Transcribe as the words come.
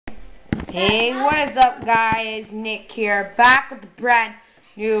Hey, what is up, guys? Nick here, back with a brand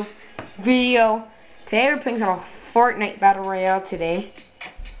new video. Today we're playing some Fortnite Battle Royale today.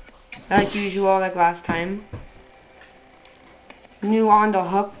 Like usual, like last time. New on the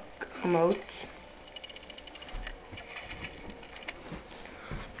hook emote.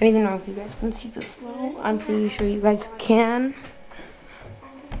 I don't even know if you guys can see this well. I'm pretty sure you guys can.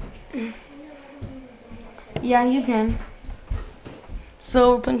 Yeah, you can.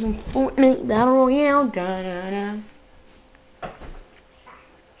 So we're playing some Fortnite Battle Royale. Da, da, da.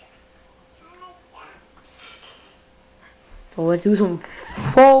 So let's do some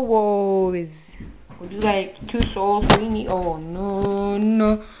forwards. We'll do like 2 souls. We need. Oh no,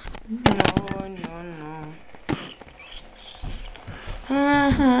 no, no, no, no. Ha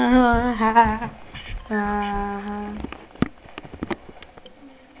ha ha ha.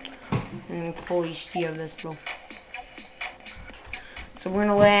 And full HD of this, bro. So we're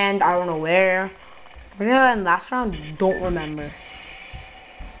gonna land, I don't know where. We're gonna land last round, don't remember.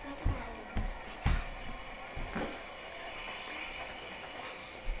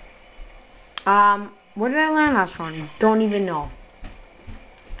 Where did I land last round? Don't even know.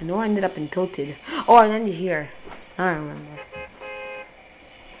 I know I ended up in Tilted. Oh, I landed here. I don't remember.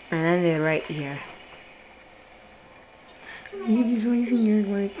 I landed right here. You just want your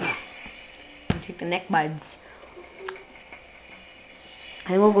work. I'll take the neck buds.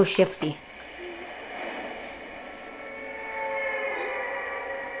 And we'll go shifty.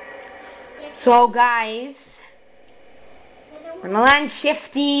 So guys, we're gonna land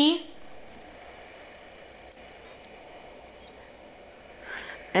shifty.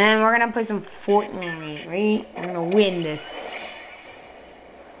 And we're gonna play some Fortnite, right? We're gonna win this.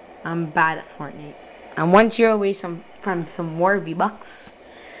 I'm bad at Fortnite. I'm 1 tier away from some more V-Bucks.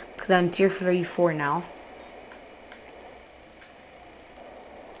 Because I'm tier 34 now.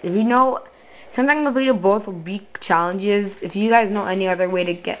 If you know, sometimes the video both will be challenges. If you guys know any other way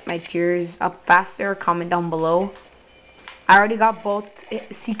to get my tiers up faster, comment down below. I already got both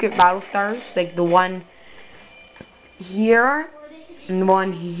secret battle stars, like the one here and the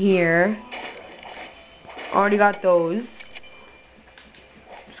one here. Already got those.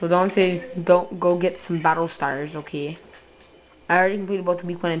 So don't go get some battle stars, okay? I already completed both the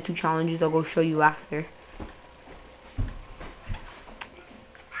week 1 and 2 challenges. I'll go show you after.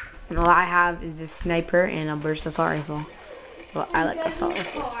 And all I have is this sniper and a burst assault rifle. Well, I like assault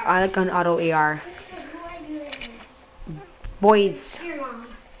rifles. I like an auto AR. Boys,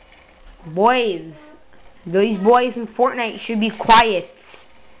 these boys in Fortnite should be quiet.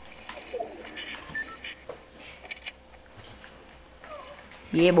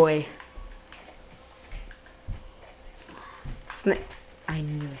 Yeah, boy. I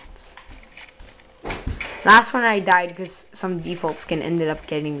knew it. Last one I died because some default skin ended up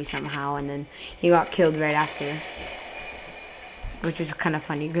getting me somehow, and then he got killed right after, which was kind of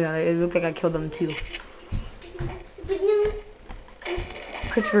funny because it looked like I killed him too.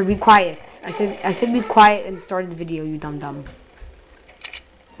 Christopher, be quiet. I said be quiet and started the video, you dumb dumb.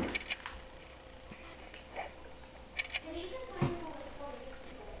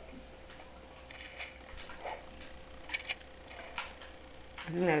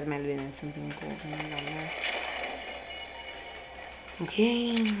 I think that might have been something cool down there.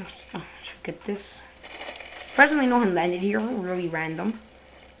 Okay, should get this. Surprisingly, no one landed here. Really random.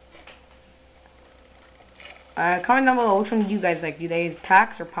 Comment down below which one do you guys like. Do they use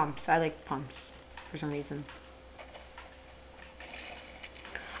tacs or pumps? I like pumps for some reason.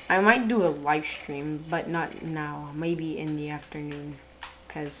 I might do a live stream, but not now. Maybe in the afternoon,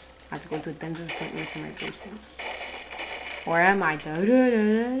 because I have to go to a dentist appointment for my braces. Where am I? Da, da, da,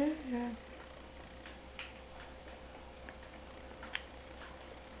 da, da.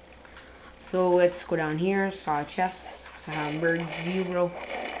 So let's go down here. Saw a chest. So I have a bird's view, bro.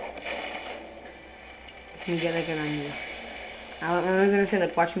 Can you get like an unused? I was gonna say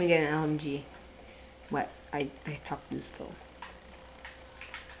like watch me get an LMG, but I talked this though.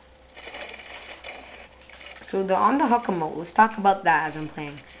 So the on the hook emote. Let's talk about that as I'm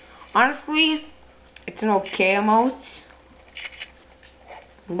playing. Honestly, it's an okay emote.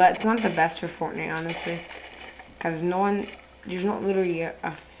 But it's not the best for Fortnite, honestly, because there's not literally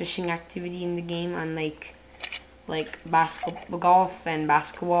a fishing activity in the game, unlike basketball, golf, and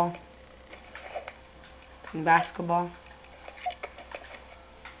basketball.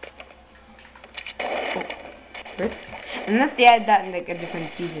 Oh, rip. Unless they add that in like a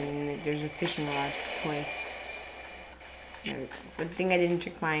different season, and like, there's a fishing rod toy. There we go. Good thing I didn't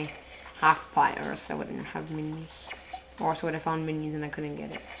check my half pot, or else I wouldn't have menus. Or else I would have found menus and I couldn't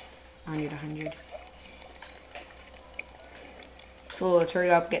get it. 100. So let's hurry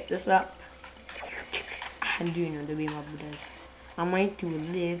up, get this up. do you know the way Mabu does? I might to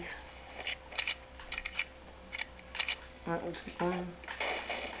live. Alright, let's keep going.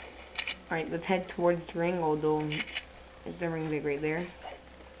 Alright, let's head towards the ring, although the ring's like right there.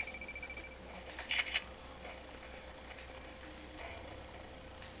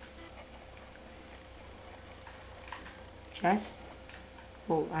 Chest?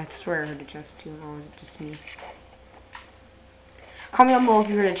 Oh, I swear I heard a chest too, or was it just me? Comment down below if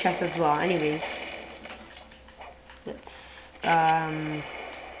you heard a chest as well. Anyways, let's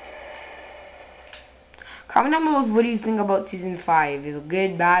comment down below what do you think about season 5? Is it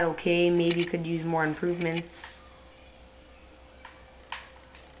good, bad, okay? Maybe could use more improvements.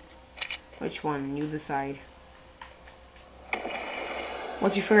 Which one? You decide.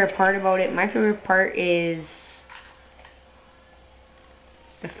 What's your favorite part about it? My favorite part is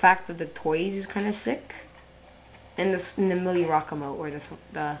the fact that the toys is kind of sick, and the Millie Rock emote, or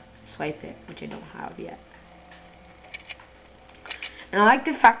the swipe it, which I don't have yet. And I like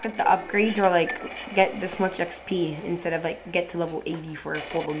the fact that the upgrades are like get this much XP instead of like get to level 80 for a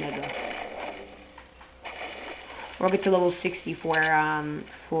full Omega, or get to level 60 for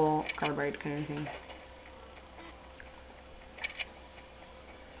full carbide kind of thing.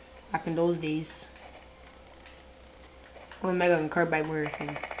 Back in those days, Omega and carbide were a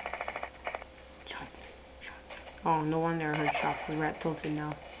thing. Oh, no wonder I heard shots because we're at tilted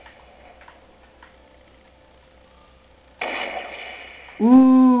now.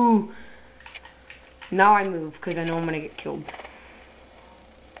 Ooh! Now I move because I know I'm gonna get killed.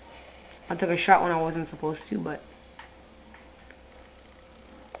 I took a shot when I wasn't supposed to, but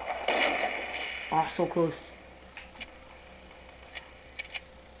oh, so close.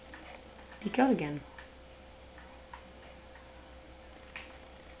 Peek out again.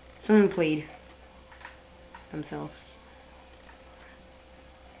 Someone played themselves.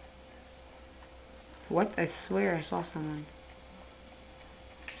 What? I swear I saw someone.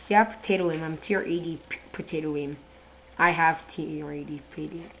 See, I have potato aim. I'm tier 80 potato aim. I have tier 80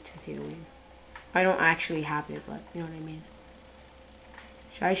 potato aim. I don't actually have it, but you know what I mean.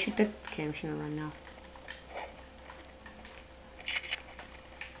 Should I shoot the... Okay, I'm just gonna run now.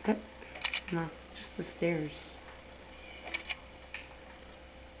 That... No, it's just the stairs.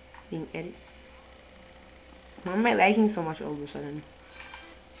 Being edited. Why am I lagging so much all of a sudden?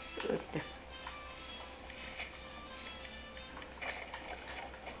 What's the...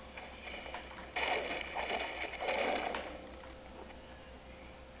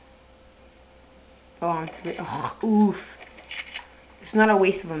 Oh, I'm... Oh, oof. It's not a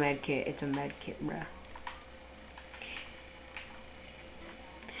waste of a med kit. It's a med kit, bruh.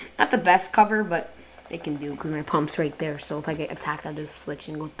 Not the best cover, but it can do because my pump's right there. So if I get attacked, I'll just switch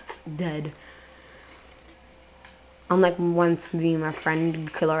and go dead. Unlike once me and my friend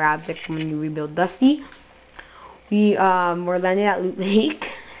Killer Abject when you rebuild Dusty, we were landed at Loot Lake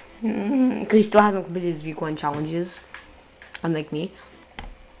because he still hasn't completed his week 1 challenges, unlike me.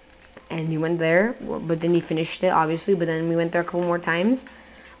 And he went there, but then he finished it obviously. But then we went there a couple more times.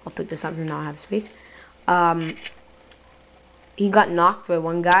 I'll pick this up and not have space. He got knocked by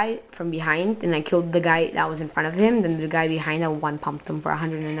one guy from behind, and I killed the guy that was in front of him. Then the guy behind, I one pumped him for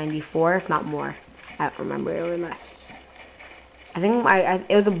 194, if not more. I don't remember, it was less. I think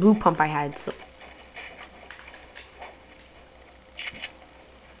it was a blue pump I had.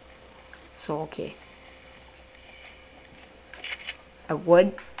 So okay. I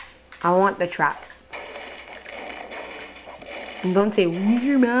want the trap. And don't say, where's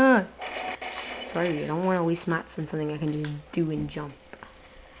your mats? Sorry, I don't want to waste mats on something I can just do and jump.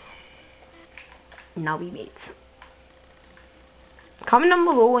 Now we mates. Comment down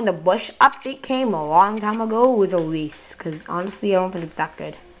below when the bush update came a long time ago was a waste. Because honestly, I don't think it's that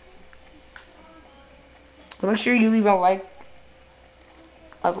good. Make sure you leave a like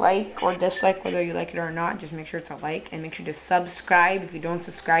or dislike, whether you like it or not. Just make sure it's a like, and make sure to subscribe. If you don't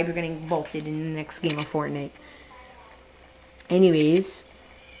subscribe, you're getting bolted in the next game of Fortnite. Anyways,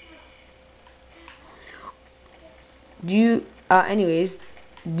 do you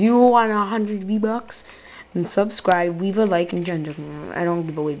want 100 V-Bucks? Then subscribe, leave a like, and join. I don't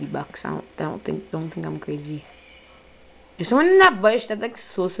give away V-Bucks. Don't think I'm crazy. There's someone in that bush that's like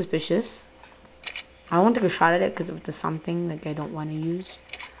so suspicious. I won't take a shot at it because it's something like I don't want to use.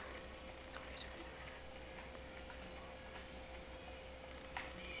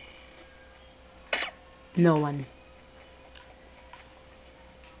 No one.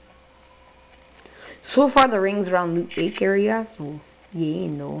 So far the ring's around Loot Lake area, so yay,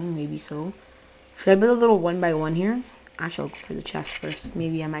 no, maybe so. Should I build a little 1x1 here? Actually, I'll go for the chest first.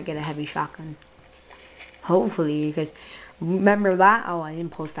 Maybe I might get a heavy shotgun. Hopefully, because remember that? Oh, I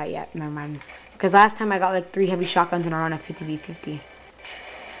didn't post that yet. Never mind. Because last time I got like 3 heavy shotguns in a round of 50v50.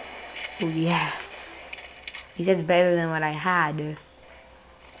 Oh yes. He said it's better than what I had.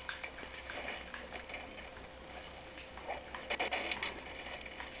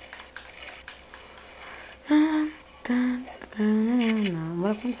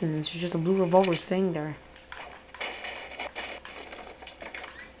 What a coincidence. There's just a blue revolver staying there.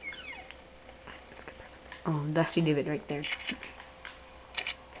 Oh, Dusty David right there.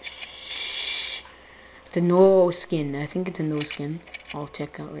 It's a no skin. I think it's a no skin. I'll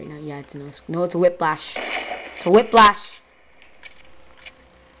check out right now. Yeah, it's a no skin. No, it's a whiplash. It's a whiplash.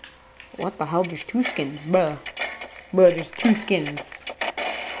 What the hell? There's 2 skins, bruh. Bruh, there's 2 skins.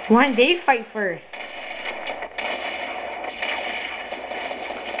 Why didn't they fight first?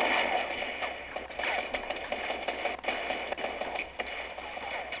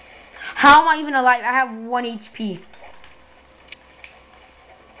 How am I even alive? I have 1 HP.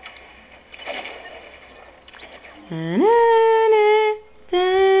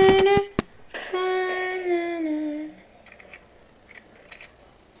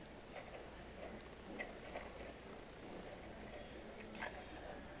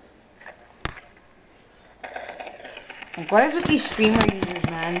 Like, what is with these streamer users,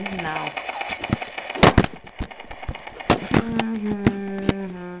 man? Now.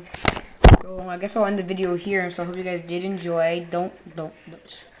 So I guess I'll end the video here. So I hope you guys did enjoy.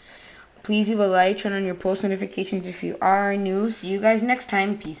 Please leave a like, turn on your post notifications if you are new. See you guys next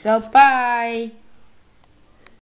time. Peace out. Bye.